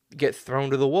just get thrown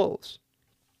to the wolves.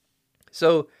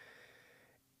 So,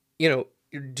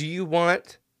 do you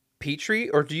want Petrie,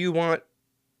 or do you want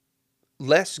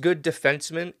less good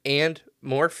defensemen and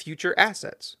more future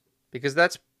assets? Because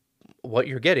that's what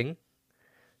you're getting.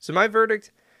 So my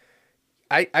verdict,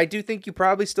 I do think you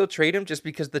probably still trade him, just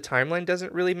because the timeline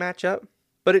doesn't really match up.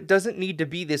 But it doesn't need to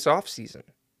be this offseason.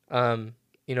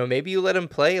 Maybe you let him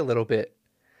play a little bit.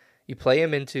 You play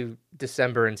him into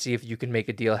December and see if you can make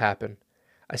a deal happen.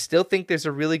 I still think there's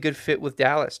a really good fit with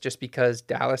Dallas, just because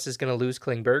Dallas is going to lose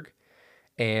Klingberg.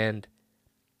 And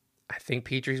I think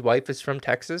Petrie's wife is from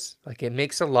Texas. Like, it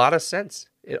makes a lot of sense.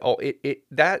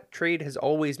 That trade has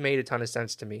always made a ton of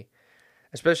sense to me,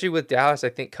 especially with Dallas. I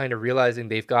think kind of realizing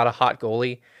they've got a hot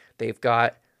goalie. They've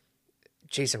got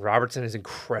Jason Robertson is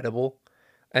incredible,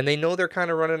 and they know they're kind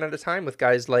of running out of time with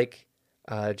guys like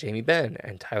Jamie Benn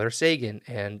and Tyler Seguin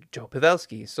and Joe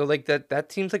Pavelski. So like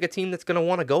that seems like a team that's going to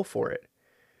want to go for it.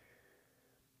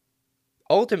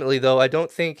 Ultimately, though, I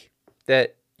don't think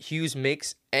that Hughes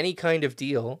makes any kind of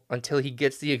deal until he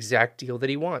gets the exact deal that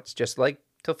he wants, just like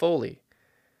Toffoli,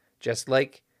 just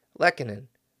like Lehkonen,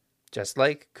 just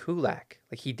like Kulak.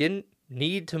 Like, he didn't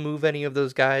need to move any of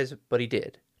those guys, but he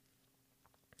did.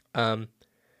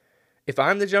 If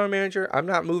I'm the general manager, I'm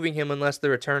not moving him unless the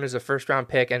return is a first-round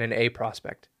pick and an A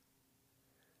prospect,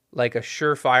 like a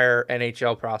surefire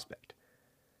NHL prospect.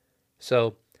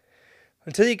 So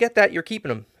until you get that, you're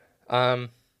keeping him.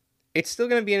 It's still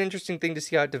going to be an interesting thing to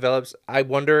see how it develops. I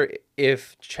wonder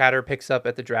if chatter picks up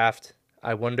at the draft.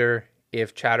 I wonder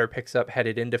if chatter picks up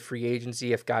headed into free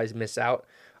agency, if guys miss out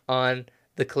on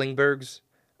the Klingbergs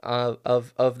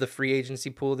of the free agency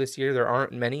pool this year. There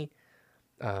aren't many.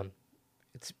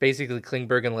 It's basically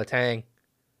Klingberg and Letang,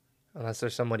 unless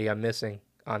there's somebody I'm missing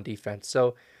on defense.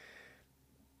 So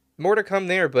more to come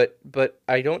there, but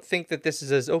I don't think that this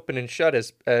is as open and shut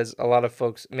as a lot of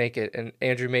folks make it. And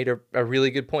Andrew made a really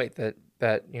good point that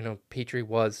Petrie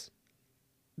was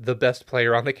the best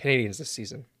player on the Canadiens this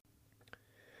season.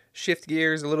 Shift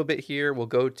gears a little bit here. We'll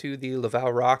go to the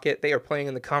Laval Rocket. They are playing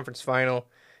in the conference final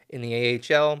in the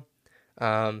AHL.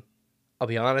 I'll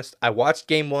be honest, I watched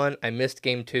Game 1. I missed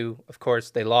Game 2. Of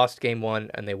course, they lost Game 1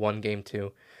 and they won Game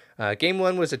 2. Game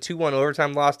 1 was a 2-1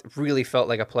 overtime loss. It really felt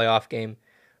like a playoff game.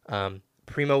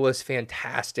 Primo was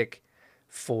fantastic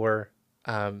for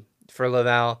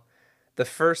Laval. The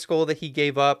first goal that he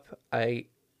gave up, I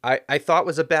thought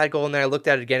was a bad goal, and then I looked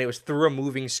at it again. It was through a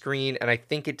moving screen, and I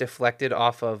think it deflected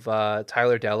off of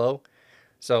Tyler Dello.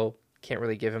 So can't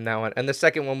really give him that one. And the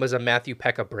second one was a Matthew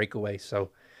Pekka breakaway. So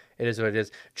it is what it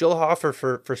is. Joel Hofer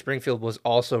for Springfield was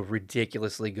also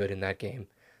ridiculously good in that game.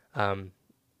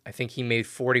 I think he made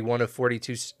 41 of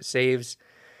 42 saves.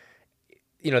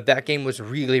 That game was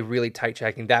really, really tight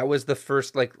checking. That was the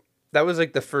first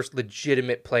the first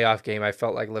legitimate playoff game I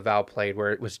felt like Laval played,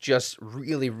 where it was just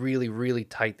really, really, really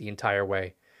tight the entire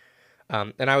way.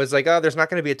 And I was like, oh, there's not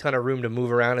going to be a ton of room to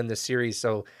move around in this series,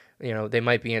 so they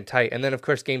might be in tight. And then of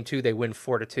course Game 2 they win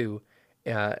 4-2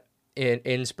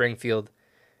 in Springfield.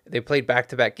 They played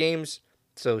back-to-back games,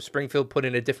 so Springfield put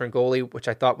in a different goalie, which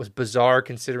I thought was bizarre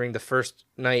considering the first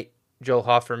night Joel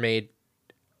Hofer made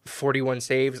 41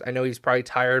 saves. I know he's probably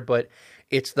tired, but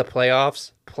it's the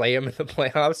playoffs. Play him in the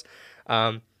playoffs.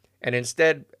 And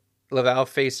instead, Laval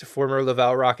faced former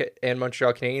Laval Rocket and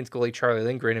Montreal Canadiens goalie Charlie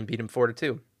Lindgren and beat him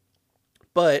 4-2.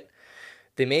 But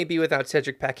they may be without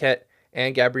Cedric Paquette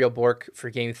and Gabriel Bourque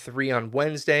for Game 3 on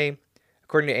Wednesday.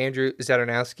 According to Andrew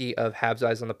Zadarnowski of Habs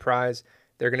Eyes on the Prize,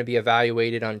 they're going to be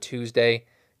evaluated on Tuesday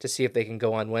to see if they can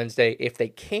go on Wednesday. If they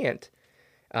can't,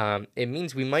 it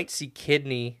means we might see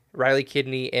Riley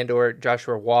Kidney and or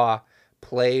Joshua Waugh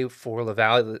play for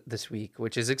Laval this week,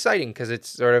 which is exciting because it's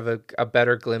sort of a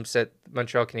better glimpse at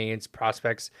Montreal Canadiens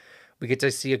prospects. We get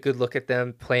to see a good look at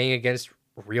them playing against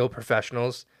real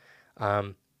professionals.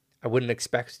 I wouldn't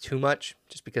expect too much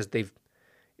just because they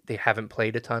haven't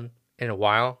played a ton in a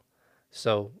while.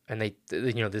 So, and this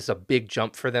is a big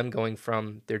jump for them going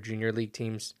from their junior league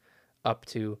teams up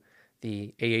to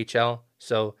the AHL.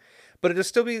 So, but it'll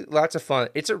still be lots of fun.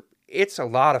 It's a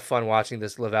lot of fun watching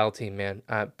this Laval team, man.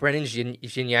 Brennan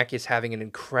Gignac is having an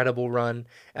incredible run,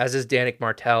 as is Danik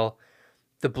Martel.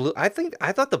 I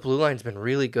thought the blue line's been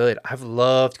really good. I've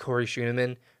loved Corey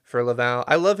Schooneman for Laval.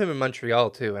 I love him in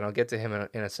Montreal too, and I'll get to him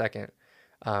in a second.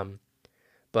 Um,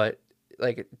 but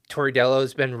like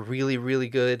Torridello's been really, really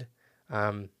good.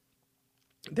 Um,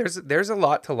 there's a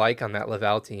lot to like on that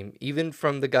Laval team, even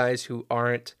from the guys who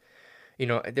aren't.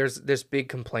 There's this big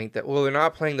complaint that they're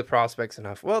not playing the prospects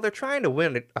enough. Well, they're trying to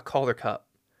win a Calder Cup.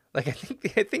 Like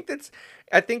I think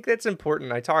that's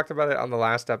important. I talked about it on the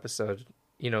last episode.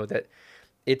 That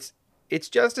it's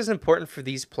just as important for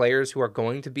these players who are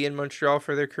going to be in Montreal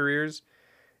for their careers.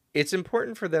 It's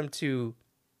important for them to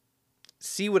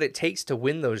see what it takes to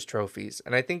win those trophies.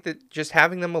 And I think that just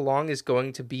having them along is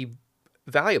going to be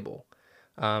valuable.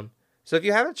 So if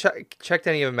you haven't checked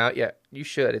any of them out yet, you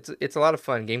should. It's a lot of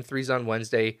fun. Game 3's on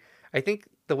Wednesday. I think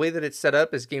the way that it's set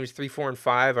up is games 3, 4, and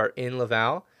 5 are in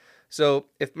Laval. So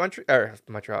if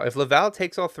Laval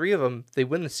takes all 3 of them, they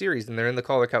win the series and they're in the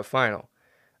Calder Cup final.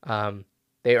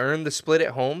 They earn the split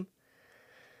at home.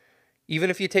 Even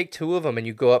if you take 2 of them and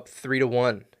you go up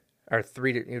 3-1, or it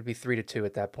would be 3-2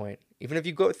 at that point. Even if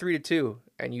you go 3-2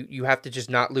 and you have to just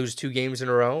not lose 2 games in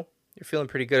a row, you're feeling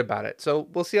pretty good about it. So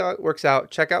we'll see how it works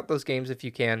out. Check out those games if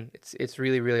you can. It's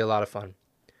really, really a lot of fun.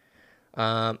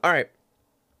 All right.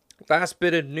 Last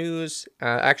bit of news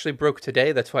actually broke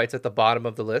today. That's why it's at the bottom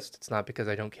of the list. It's not because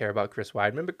I don't care about Chris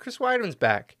Weidman, but Chris Weidman's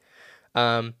back.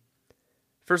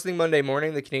 First thing Monday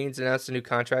morning, the Canadiens announced a new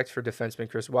contract for defenseman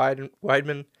Chris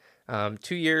Weidman.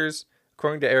 2 years.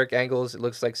 According to Eric Engels, it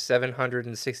looks like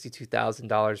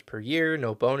 $762,000 per year,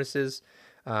 no bonuses.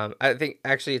 I think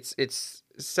actually it's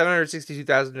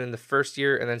 $762,000 in the first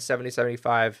year and then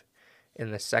 $75,000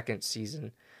 in the second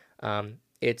season.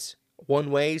 It's one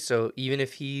way, so even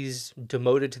if he's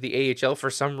demoted to the AHL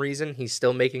for some reason, he's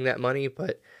still making that money.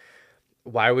 But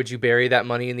why would you bury that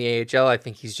money in the AHL? I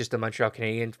think he's just a Montreal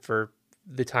Canadian for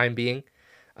the time being.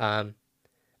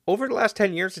 Over the last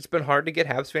 10 years, it's been hard to get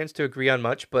Habs fans to agree on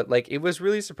much, but like it was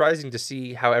really surprising to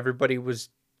see how everybody was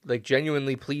like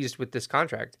genuinely pleased with this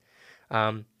contract.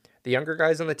 The younger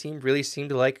guys on the team really seemed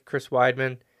to like Chris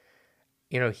Weidman.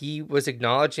 He was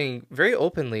acknowledging very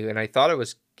openly, and I thought it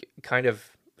was kind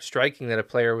of striking that a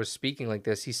player was speaking like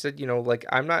this. He said,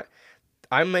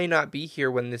 I may not be here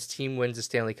when this team wins the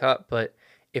Stanley Cup, but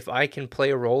if I can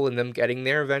play a role in them getting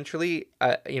there eventually,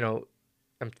 I'm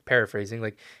paraphrasing.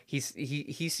 Like he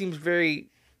seems very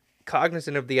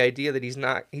cognizant of the idea that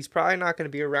he's probably not going to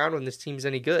be around when this team's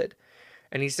any good.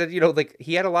 And he said,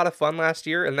 he had a lot of fun last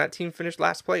year and that team finished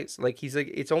last place. Like he's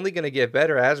like, it's only going to get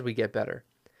better as we get better.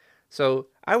 So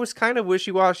I was kind of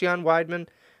wishy-washy on Weidman.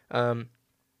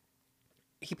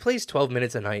 He plays 12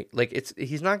 minutes a night. Like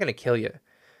he's not going to kill you.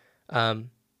 And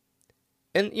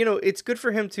it's good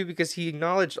for him too, because he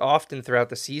acknowledged often throughout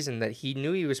the season that he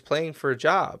knew he was playing for a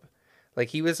job. Like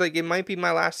he was like, it might be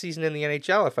my last season in the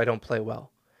NHL if I don't play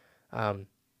well.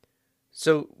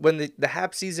 So when the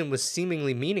Habs season was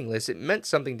seemingly meaningless, it meant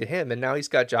something to him, and now he's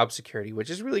got job security, which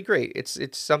is really great.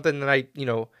 It's something that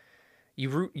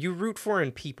you root for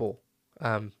in people,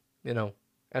 and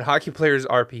hockey players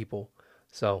are people,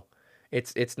 so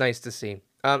it's nice to see.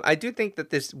 I do think that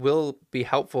this will be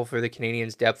helpful for the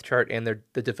Canadiens' depth chart and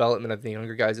the development of the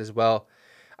younger guys as well.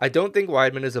 I don't think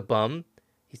Weidman is a bum.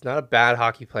 He's not a bad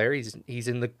hockey player. He's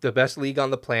in the best league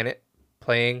on the planet,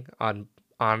 playing on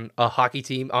a hockey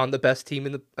team on the best team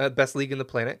in the best league in the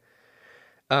planet.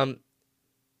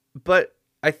 But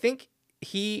I think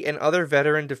he and other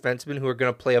veteran defensemen who are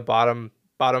going to play a bottom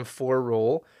 4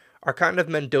 role are kind of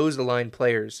Mendoza line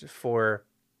players for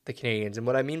the Canadiens. And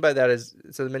what I mean by that is,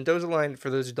 so the Mendoza line, for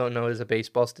those who don't know, is a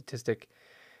baseball statistic.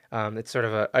 It's sort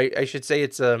of I should say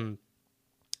it's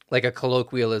like a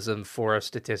colloquialism for a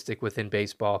statistic within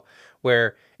baseball,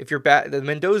 where if the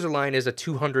Mendoza line is a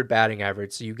 200 batting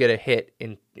average, so you get a hit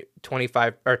in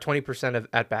 25 or 20% of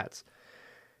at bats.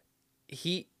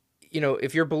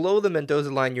 If you're below the Mendoza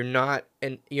line, you're not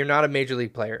a major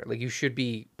league player. Like you should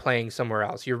be playing somewhere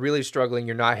else. You're really struggling.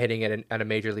 You're not hitting at a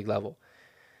major league level.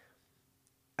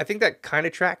 I think that kind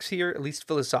of tracks here, at least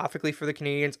philosophically, for the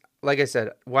Canadiens. Like I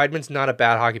said, Weidman's not a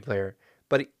bad hockey player,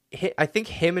 but I think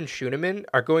him and Schoenemann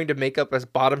are going to make up a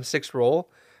bottom 6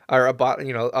 role, or a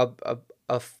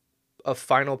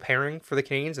final pairing for the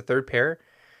Canadiens, a third pair,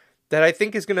 that I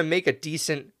think is going to make a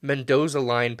decent Mendoza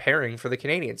line pairing for the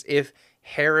Canadiens. If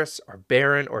Harris or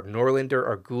Barron or Norlinder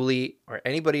or Gooley or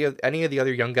any of the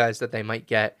other young guys that they might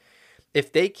get,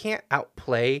 if they can't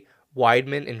outplay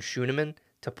Weidman and Schoenemann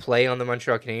to play on the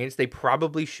Montreal Canadiens, they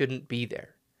probably shouldn't be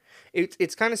there.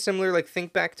 It's kind of similar. Like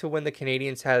think back to when the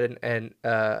Canadiens had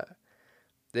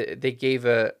they gave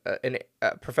a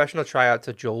professional tryout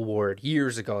to Joel Ward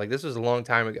years ago. Like this was a long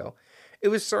time ago. It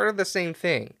was sort of the same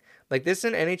thing. Like, this is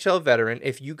an NHL veteran.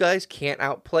 If you guys can't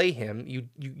outplay him,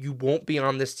 you won't be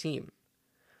on this team.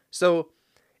 So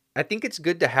I think it's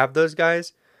good to have those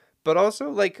guys, but also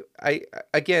like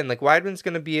Weidman's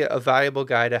going to be a valuable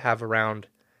guy to have around.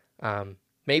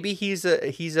 Maybe he's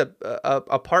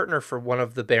a partner for one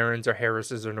of the Barons or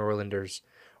Harrises or Norlanders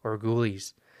or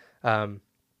Ghoulies,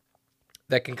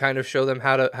 that can kind of show them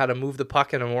how to move the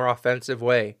puck in a more offensive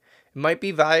way. It might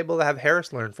be valuable to have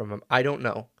Harris learn from him. I don't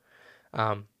know,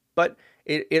 but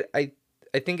I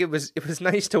think it was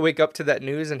nice to wake up to that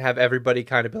news and have everybody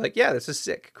kind of be like, yeah, this is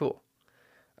sick, cool.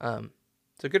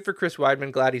 So good for Chris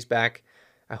Weidman. Glad he's back.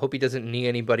 I hope he doesn't knee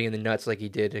anybody in the nuts like he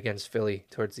did against Philly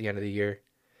towards the end of the year.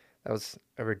 That was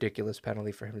a ridiculous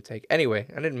penalty for him to take. Anyway,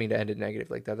 I didn't mean to end it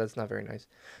negative like that. That's not very nice.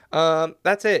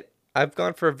 That's it. I've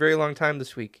gone for a very long time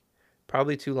this week.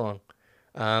 Probably too long.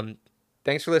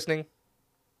 Thanks for listening.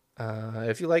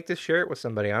 If you like this, share it with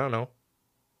somebody. I don't know.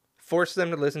 Force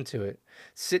them to listen to it.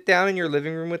 Sit down in your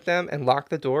living room with them and lock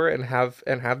the door and have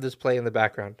this play in the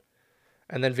background.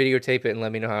 And then videotape it and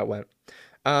let me know how it went.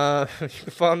 You can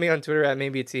follow me on Twitter at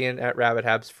maybeatn and at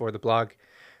rabbithabs for the blog.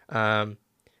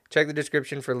 Check the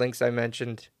description for links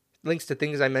to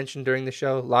things I mentioned during the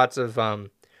show. Lots of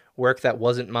work that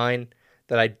wasn't mine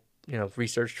that I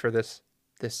researched for this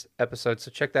episode. So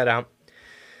check that out.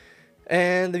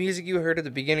 And the music you heard at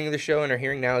the beginning of the show and are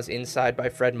hearing now is Inside by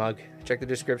Fred Mugg. Check the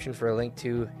description for a link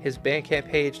to his Bandcamp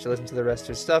page to listen to the rest of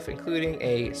his stuff, including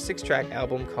a 6-track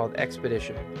album called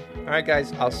Expedition. All right,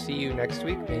 guys, I'll see you next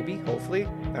week, maybe, hopefully.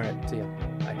 All right, see ya.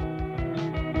 Bye.